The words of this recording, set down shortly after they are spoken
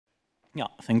Yeah,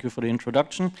 thank you for the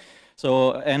introduction.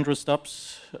 So Andrew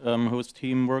Stubbs, whose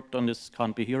team worked on this,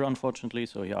 can't be here unfortunately,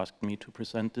 so he asked me to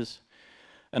present this.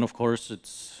 And of course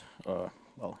it's,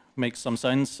 well, makes some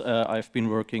sense. I've been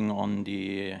working on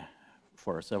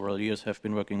for several years, have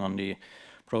been working on the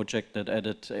project that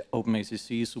added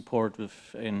OpenACC support with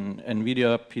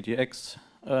NVIDIA PTX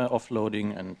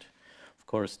offloading, and of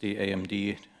course the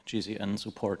AMD GCN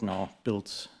support now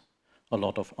builds a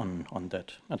lot on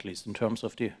that, at least in terms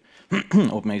of the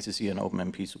OpenACC and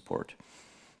OpenMP support.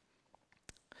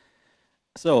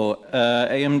 So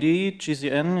AMD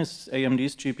GCN is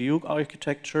AMD's GPU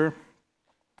architecture.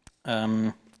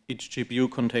 Each GPU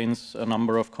contains a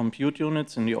number of compute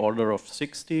units in the order of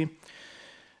 60.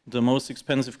 The most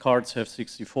expensive cards have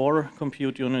 64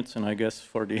 compute units, and I guess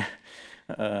for the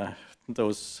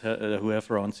those who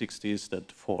have around 60 is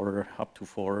that up to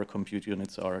 4 compute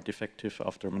units are defective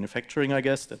after manufacturing, I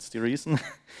guess. That's the reason.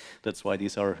 That's why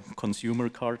these are consumer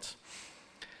cards.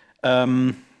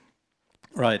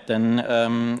 Right,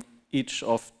 then each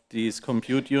of these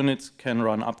compute units can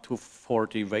run up to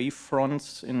 40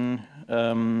 wavefronts in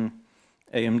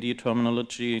AMD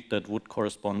terminology. That would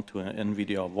correspond to an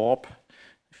NVIDIA warp,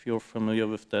 if you're familiar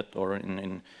with that, or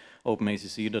in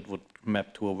OpenACC that would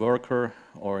map to a worker,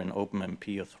 or in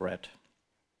OpenMP a thread.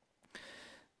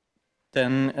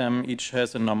 Then each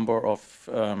has a number of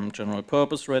general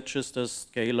purpose registers,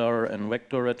 scalar and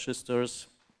vector registers,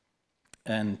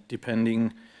 and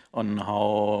depending on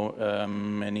how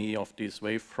many of these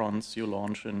wavefronts you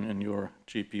launch in your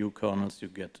GPU kernels, you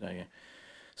get a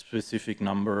specific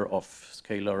number of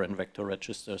scalar and vector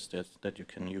registers that you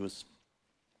can use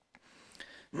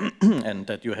and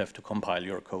that you have to compile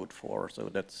your code for. So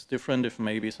that's different if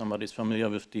maybe somebody's familiar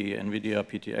with the NVIDIA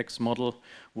PTX model,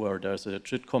 where there's a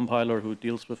JIT compiler who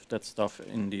deals with that stuff.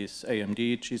 In this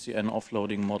AMD GCN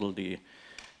offloading model, the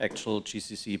actual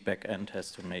GCC backend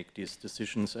has to make these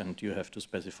decisions, and you have to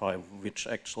specify which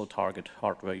actual target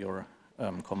hardware you're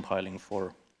compiling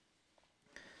for.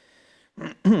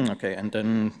 Okay, and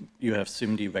then you have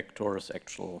SIMD vectors,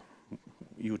 actual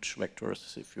huge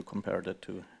vectors, if you compare that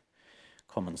to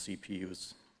common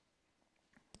CPUs.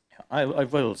 Yeah, I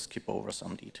will skip over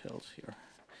some details here.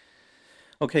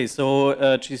 Okay, so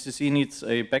GCC needs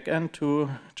a backend to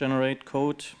generate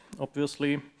code,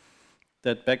 obviously.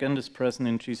 That backend is present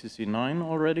in GCC 9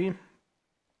 already,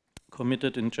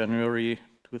 committed in January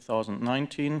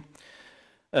 2019.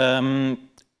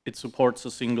 It supports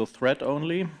a single thread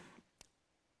only,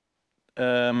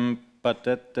 but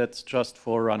that's just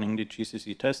for running the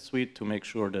GCC test suite to make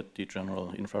sure that the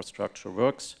general infrastructure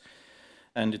works.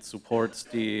 And it supports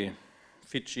the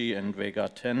Fiji and Vega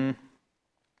 10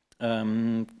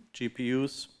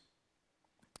 GPUs.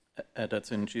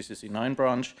 That's in GCC 9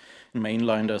 branch. In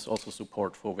mainline, there's also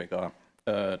support for Vega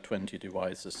 20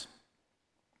 devices.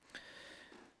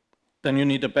 Then you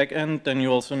need a backend. Then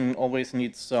you also always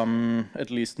need some, at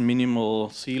least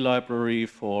minimal C library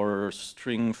for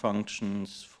string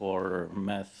functions, for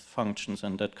math functions,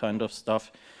 and that kind of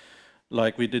stuff.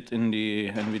 Like we did in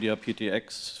the NVIDIA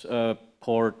PTX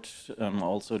port,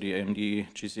 also the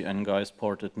AMD GCN guys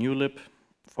ported newlib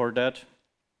for that.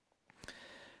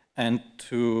 And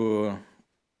to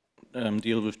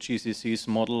deal with GCC's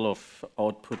model of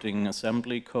outputting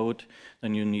assembly code,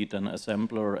 then you need an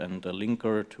assembler and a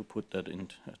linker to put that in,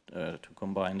 to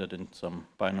combine that in some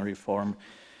binary form.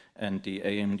 And the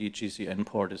AMD GCN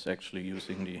port is actually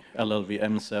using the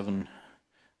LLVM7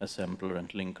 assembler and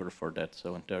linker for that.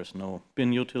 So there's no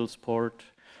binutils port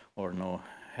or no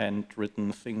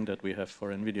handwritten thing that we have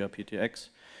for NVIDIA PTX.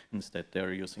 Instead,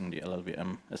 they're using the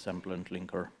LLVM assembler and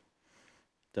linker.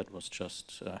 That was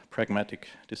just a pragmatic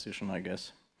decision, I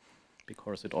guess,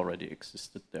 because it already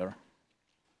existed there.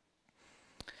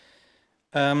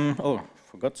 Oh,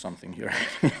 forgot something here.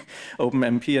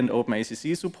 OpenMP and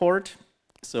OpenACC support.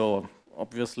 So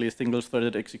obviously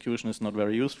single-threaded execution is not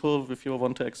very useful if you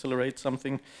want to accelerate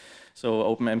something. So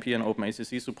OpenMP and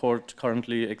OpenACC support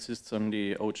currently exists on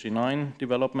the OG9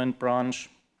 development branch,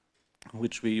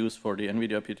 which we use for the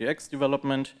NVIDIA PTX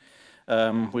development.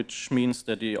 Which means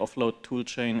that the offload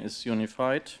toolchain is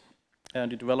unified, the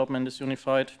development is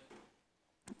unified.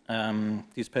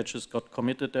 These patches got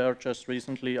committed there just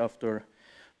recently after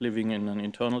living in an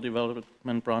internal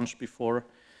development branch before.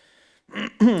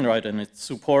 Right, and it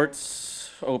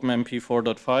supports OpenMP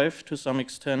 4.5 to some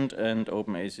extent and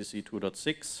OpenACC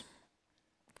 2.6.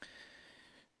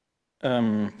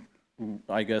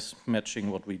 I guess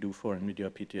matching what we do for NVIDIA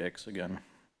PTX again.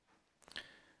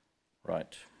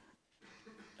 Right.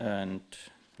 And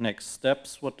next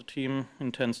steps, what the team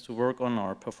intends to work on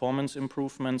are performance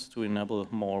improvements to enable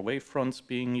more wavefronts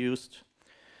being used.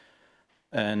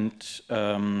 and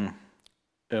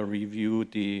review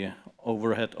the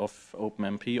overhead of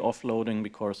OpenMP offloading,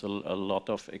 because a lot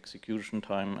of execution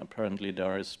time apparently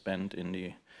there is spent in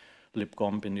the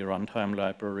libcomp, in the runtime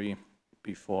library,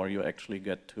 before you actually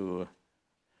get to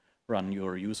run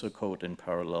your user code in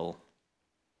parallel.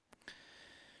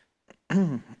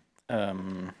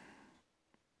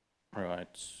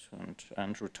 Right, and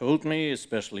Andrew told me,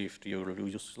 especially if you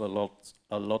use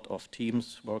a lot of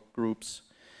teams, work groups,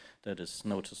 that is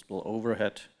noticeable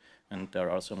overhead, and there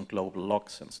are some global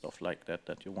locks and stuff like that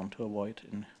that you want to avoid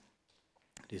in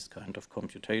these kind of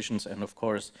computations, and of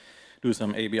course do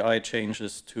some ABI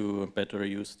changes to better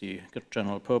use the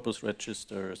general purpose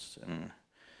registers, and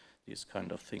these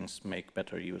kind of things make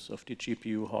better use of the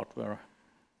GPU hardware.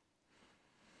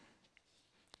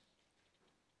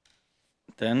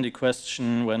 Then the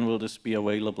question, when will this be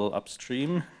available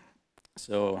upstream?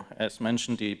 So as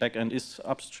mentioned, the backend is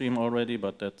upstream already,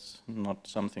 but that's not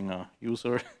something a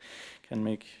user can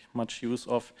make much use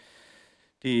of.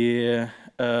 The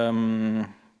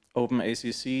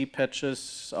OpenACC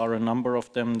patches are a number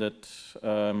of them that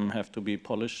have to be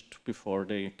polished before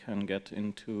they can get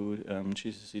into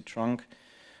GCC trunk.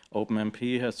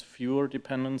 OpenMP has fewer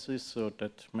dependencies, so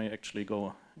that may actually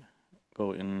go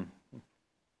in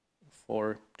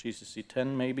for GCC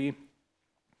 10 maybe.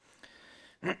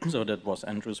 So that was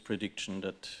Andrew's prediction,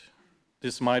 that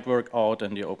this might work out,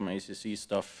 and the OpenACC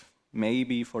stuff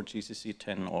maybe for GCC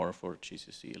 10 or for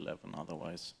GCC 11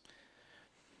 otherwise.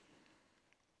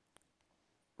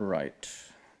 Right,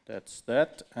 that's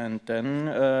that. And then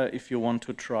if you want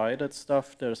to try that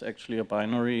stuff, there's actually a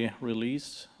binary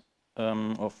release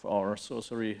of our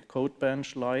Sorcery Code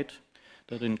Bench Lite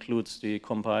that includes the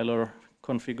compiler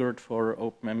configured for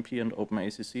OpenMP and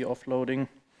OpenACC offloading,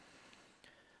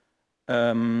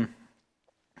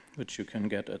 which you can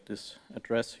get at this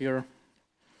address here.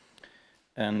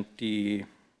 And the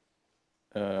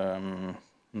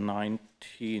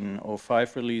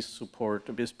 1905 release support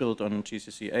is built on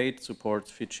GCC 8, supports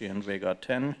Fiji and Vega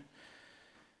 10,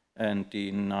 and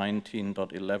the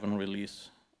 19.11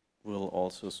 release will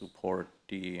also support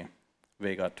the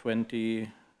Vega 20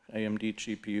 AMD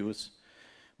GPUs,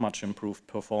 much improved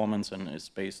performance, and is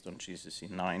based on GCC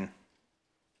 9.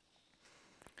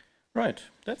 Right,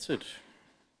 that's it.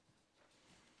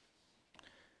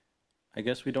 I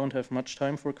guess we don't have much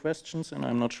time for questions, and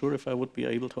I'm not sure if I would be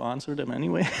able to answer them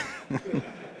anyway.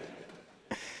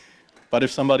 But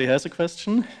if somebody has a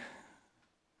question.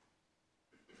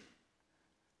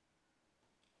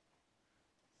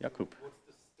 Jakub. What's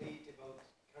the state about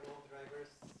kernel drivers?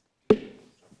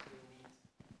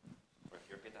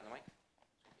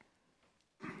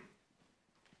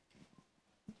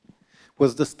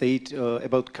 What's the state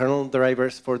about kernel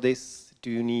drivers for this?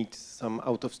 Do you need some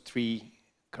out of tree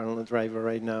kernel driver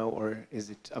right now, or is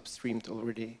it upstreamed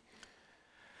already?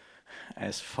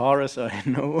 As far as I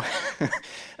know,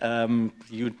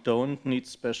 you don't need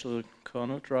special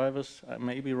kernel drivers. I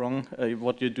may be wrong.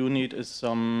 What you do need is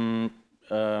some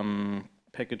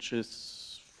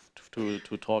packages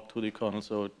to talk to the kernel.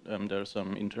 So there are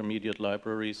some intermediate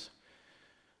libraries.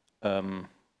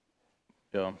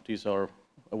 Yeah, these are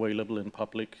available in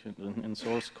public in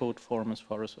source code form, as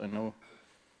far as I know.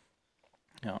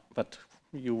 Yeah, but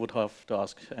you would have to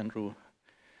ask Andrew.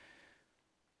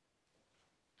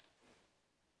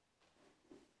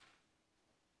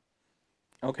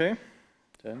 Okay,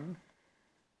 then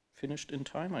finished in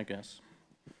time, I guess.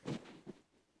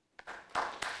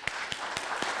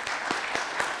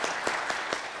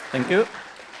 Thank you.